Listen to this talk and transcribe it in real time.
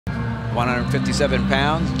157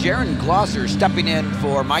 pounds. Jeren Glosser stepping in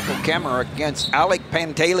for Michael Kemmer against Alec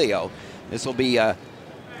Pantaleo. This will be an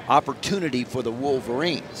opportunity for the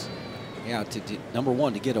Wolverines. Yeah, number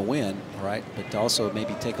one, to get a win, right? But to also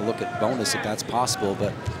maybe take a look at bonus if that's possible.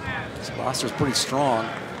 But Glosser's pretty strong.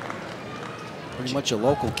 Pretty much a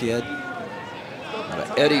local kid. Out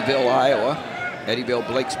of Eddyville, Iowa. Eddyville,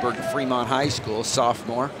 Blakesburg, Fremont High School,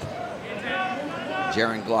 sophomore.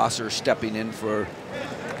 Jeren Glosser stepping in for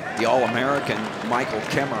the All-American Michael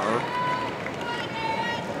Kemmerer.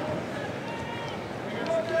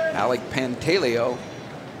 Alec Pantaleo,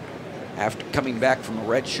 after coming back from a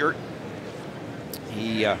red shirt,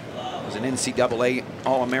 he was an NCAA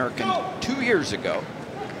All-American 2 years ago.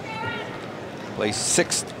 Placed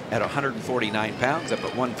sixth at 149 pounds, up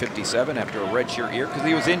at 157 after a redshirt year because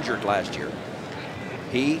he was injured last year.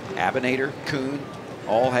 He, Abinator, Kuhn,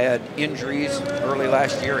 all had injuries early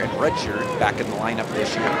last year and redshirt back in the lineup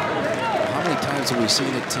this year. How many times have we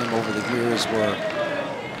seen it, Tim, over the years where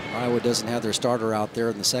Iowa doesn't have their starter out there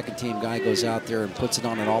and the second team guy goes out there and puts it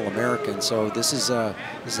on an All-American? So this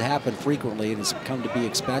has happened frequently and it's come to be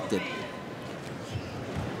expected.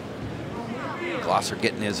 Glosser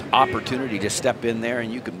getting his opportunity to step in there,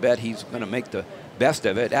 and you can bet he's going to make the best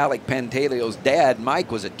of it. Alec Pantaleo's dad,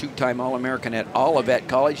 Mike, was a two-time All-American at Olivet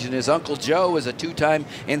College, and his uncle Joe is a two-time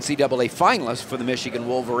NCAA finalist for the Michigan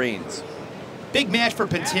Wolverines. Big match for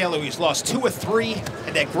Pantaleo. He's lost 2 of 3,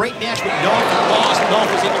 and that great match with Nolf lost.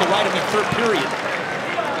 Nolf was able to ride him in third period.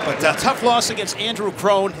 But tough loss against Andrew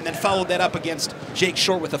Crone, and then followed that up against Jake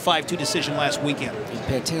Short with a 5-2 decision last weekend.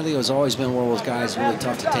 Pantaleo's always been one of those guys really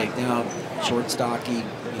tough to take down. Short, stocky,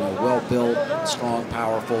 you know, well-built, strong,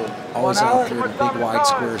 powerful, always out there in a big, wide,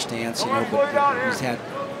 square stance, you know, but he's had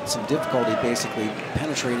some difficulty basically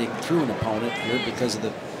penetrating through an opponent here because of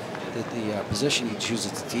the position he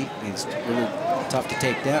chooses to keep. He's really tough to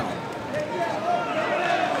take down.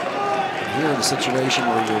 And here in a situation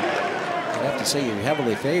where you have to say you're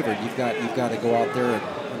heavily favored, you've got to go out there and,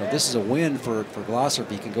 you know, this is a win for Glosser if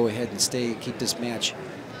he can go ahead and keep this match,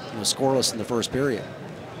 you know, scoreless in the first period.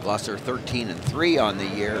 Glosser 13-3 on the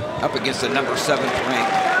year, up against the number 7th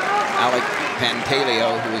ranked Alec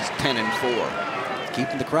Pantaleo, who is 10-4.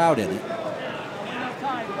 Keeping the crowd in it.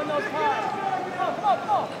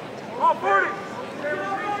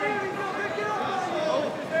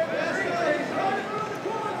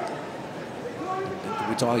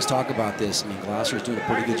 We always talk about this. I mean, Glosser's doing a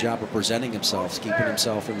pretty good job of presenting himself, keeping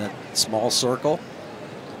himself in that small circle.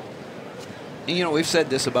 And, you know, we've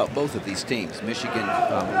said this about both of these teams. Michigan,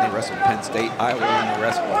 they wrestled Penn State. Iowa, when they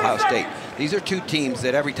wrestled Ohio State. These are two teams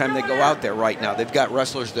that every time they go out there right now, they've got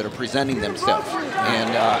wrestlers that are presenting themselves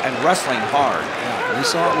and wrestling hard. Yeah, we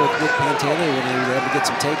saw it with Pantaleo when he was able to get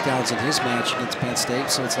some takedowns in his match against Penn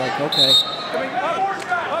State. So it's like, okay,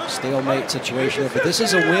 stalemate situation there. But this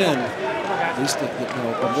is a win, at least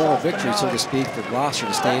a moral victory, so to speak, for Glosser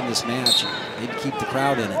to stay in this match and maybe keep the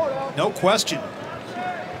crowd in it. No question.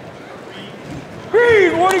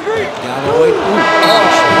 Green, warning green. Well, you know,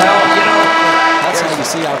 that's how you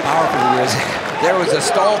see how powerful he is. There was a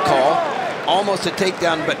stall call, almost a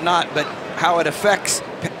takedown, but not. But how it affects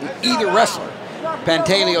either wrestler.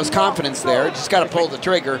 Pantaleo's confidence there, just got to pull the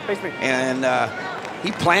trigger, and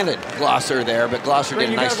he planted Glosser there, but Glosser did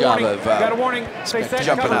a nice job of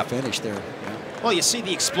jumping up. Finish there. Well, you see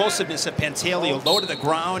the explosiveness of Pantaleo, low to the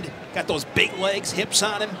ground, got those big legs, hips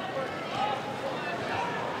on him.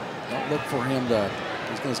 Don't look for him to,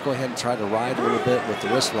 he's going to go ahead and try to ride a little bit with the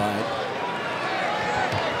wrist ride.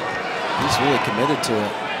 He's really committed to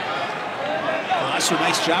it. Glosser,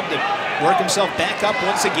 nice job to work himself back up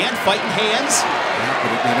once again, fighting hands. Yeah,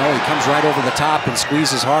 but you know, he comes right over the top and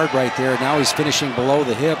squeezes hard right there. Now he's finishing below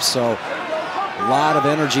the hips, so a lot of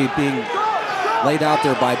energy being laid out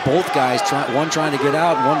there by both guys, one trying to get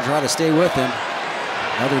out and one trying to stay with him.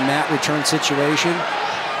 Another mat return situation.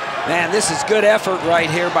 Man, this is good effort right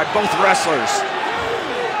here by both wrestlers.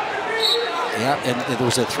 Yeah, and there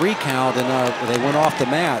was a 3 count, and they went off the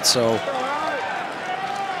mat. So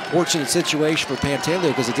fortunate situation for Pantaleo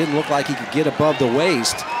because it didn't look like he could get above the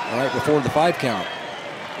waist right before the 5 count.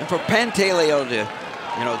 And for Pantaleo to,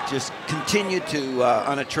 you know, just continue to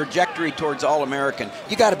on a trajectory towards All-American,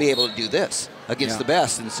 you got to be able to do this against the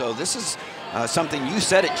best. And so this is something, you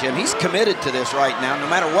said it, Jim. He's committed to this right now. No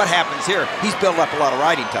matter what happens here, he's built up a lot of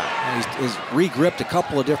riding time. He's re-gripped a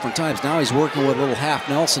couple of different times. Now he's working with a little half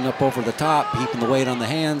Nelson up over the top, keeping the weight on the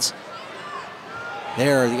hands.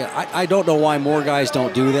 There, I don't know why more guys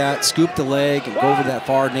don't do that. Scoop the leg and go over that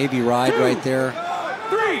far Navy ride right there.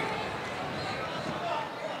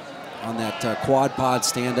 on that quad pod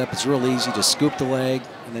stand-up. It's real easy to scoop the leg,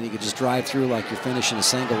 and then you can just drive through like you're finishing a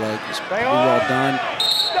single leg. It's pretty well done.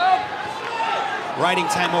 Riding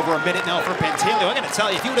time over a minute now for Pantaleo. I got to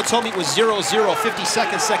tell you, if you would have told me it was 0-0,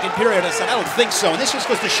 52nd, second period, I said, I don't think so. And this just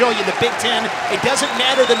goes to show you the Big Ten, it doesn't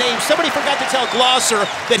matter the name. Somebody forgot to tell Glosser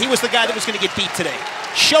that he was the guy that was going to get beat today.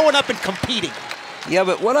 Showing up and competing. Yeah,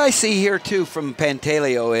 but what I see here, too, from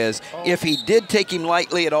Pantaleo is if he did take him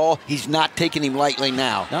lightly at all, he's not taking him lightly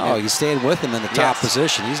now. No, he's staying with him in the top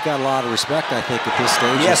position. He's got a lot of respect, I think, at this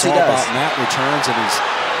stage. Yes, it's he all does. about mat returns, and he's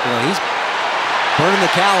burning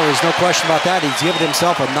the calories, no question about that. He's given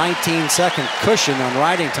himself a 19-second cushion on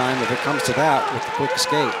riding time if it comes to that with the quick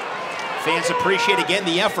escape. Fans appreciate, again,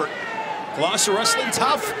 the effort. Glosser wrestling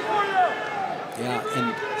tough. Yeah,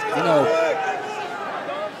 and, you know,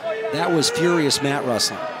 that was furious mat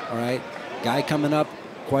wrestling, all right? Guy coming up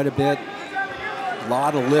quite a bit. A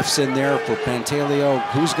lot of lifts in there for Pantaleo.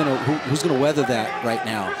 Who's gonna weather that right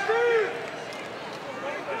now?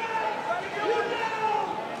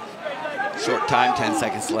 Short time, 10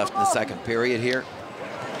 seconds left in the second period here.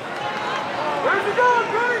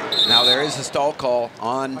 Now there is a stall call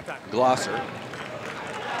on Glosser.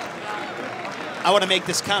 I want to make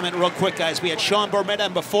this comment real quick, guys. We had Sean Bormet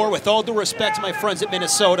on before. With all due respect to my friends at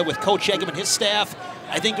Minnesota, with Coach Eggum and his staff,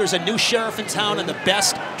 I think there's a new sheriff in town and the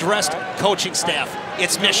best-dressed coaching staff.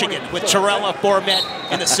 It's Michigan with Torella, Bormet,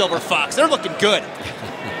 and the Silver Fox. They're looking good.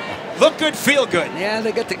 Look good, feel good. Yeah,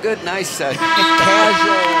 they got the good, nice, casual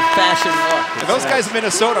fashion look. And those guys in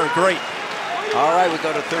Minnesota are great. All right, we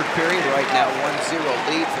go to third period right now. 1-0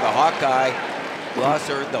 lead for the Hawkeye.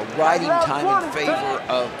 Glosser, the riding time in favor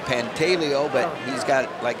of Pantaleo, but he's got,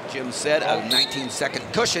 like Jim said, a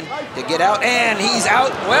 19-second cushion to get out, and he's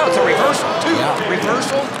out. Well, it's a reversal, too. Yeah.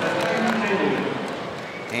 Reversal.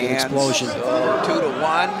 And explosion. So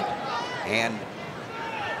 2-1, and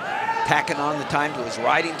tacking on the time to his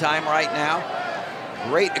riding time right now.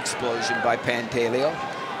 Great explosion by Pantaleo.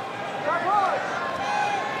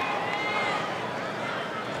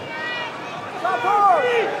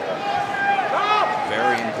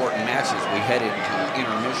 Very important match as we head into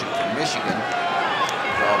intermission for Michigan.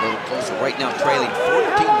 Draw a little closer. Right now trailing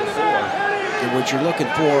 14-4. And what you're looking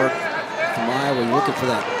for from Iowa, you're looking for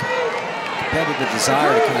that competitive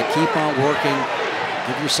desire to kind of keep on working,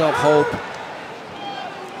 give yourself hope.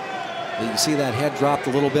 But you see that head dropped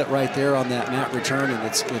a little bit right there on that mat return, and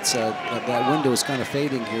that window is kind of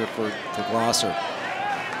fading here for Glosser.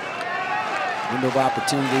 Window of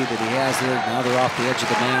opportunity that he has there. Now they're off the edge of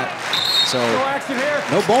the mat. So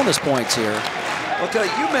no bonus points here. Well,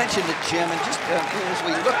 you mentioned it, Jim, and just as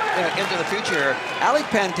we look into the future, Alec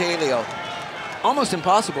Pantaleo, almost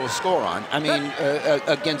impossible to score on. I mean,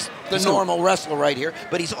 against the normal wrestler right here,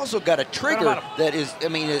 but he's also got a trigger that is, I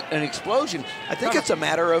mean, an explosion. I think it's a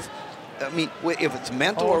matter of, I mean, if it's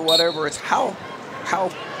mental or whatever, it's how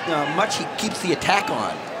much he keeps the attack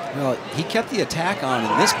on. Well, he kept the attack on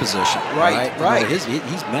in this position. Right. You know, he's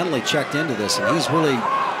mentally checked into this, and he's really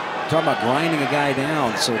talking about grinding a guy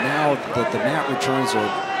down. So now that the mat returns are,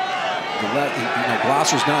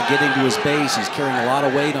 Glosser's not getting to his base. He's carrying a lot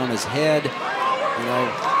of weight on his head. You know,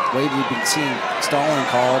 weight we've been seeing stalling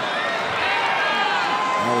called.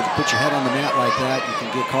 You know, when you put your head on the mat like that, you can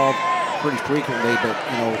get called pretty frequently. But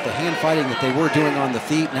you know, the hand fighting that they were doing on the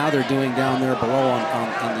feet, now they're doing down there below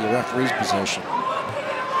in the referee's position.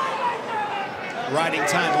 Riding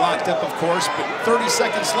time locked up, of course, but 30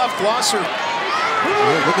 seconds left. Glosser.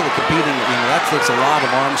 Look at the competing. You know, that takes a lot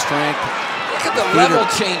of arm strength. Look at the level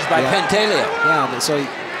change by Pantaleo. Yeah, so he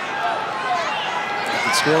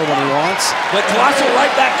can score when he wants. But Glosser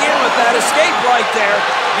right back in with that escape right there.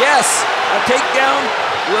 Yes, a takedown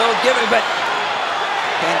will give it, but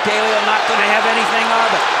Pantaleo not going to have anything of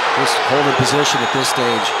it. Just holding position at this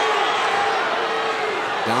stage.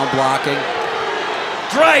 Down blocking.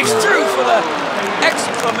 Drives through for the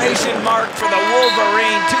exclamation mark for the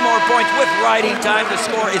Wolverine. 2 more points with riding time. The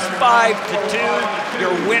score is 5-2.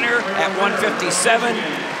 Your winner at 157.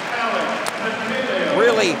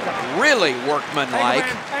 Really, really workmanlike.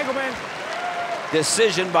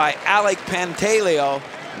 Decision by Alec Pantaleo.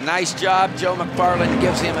 Nice job. Joe McFarland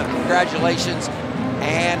gives him a congratulations.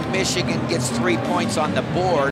 And Michigan gets 3 points on the board.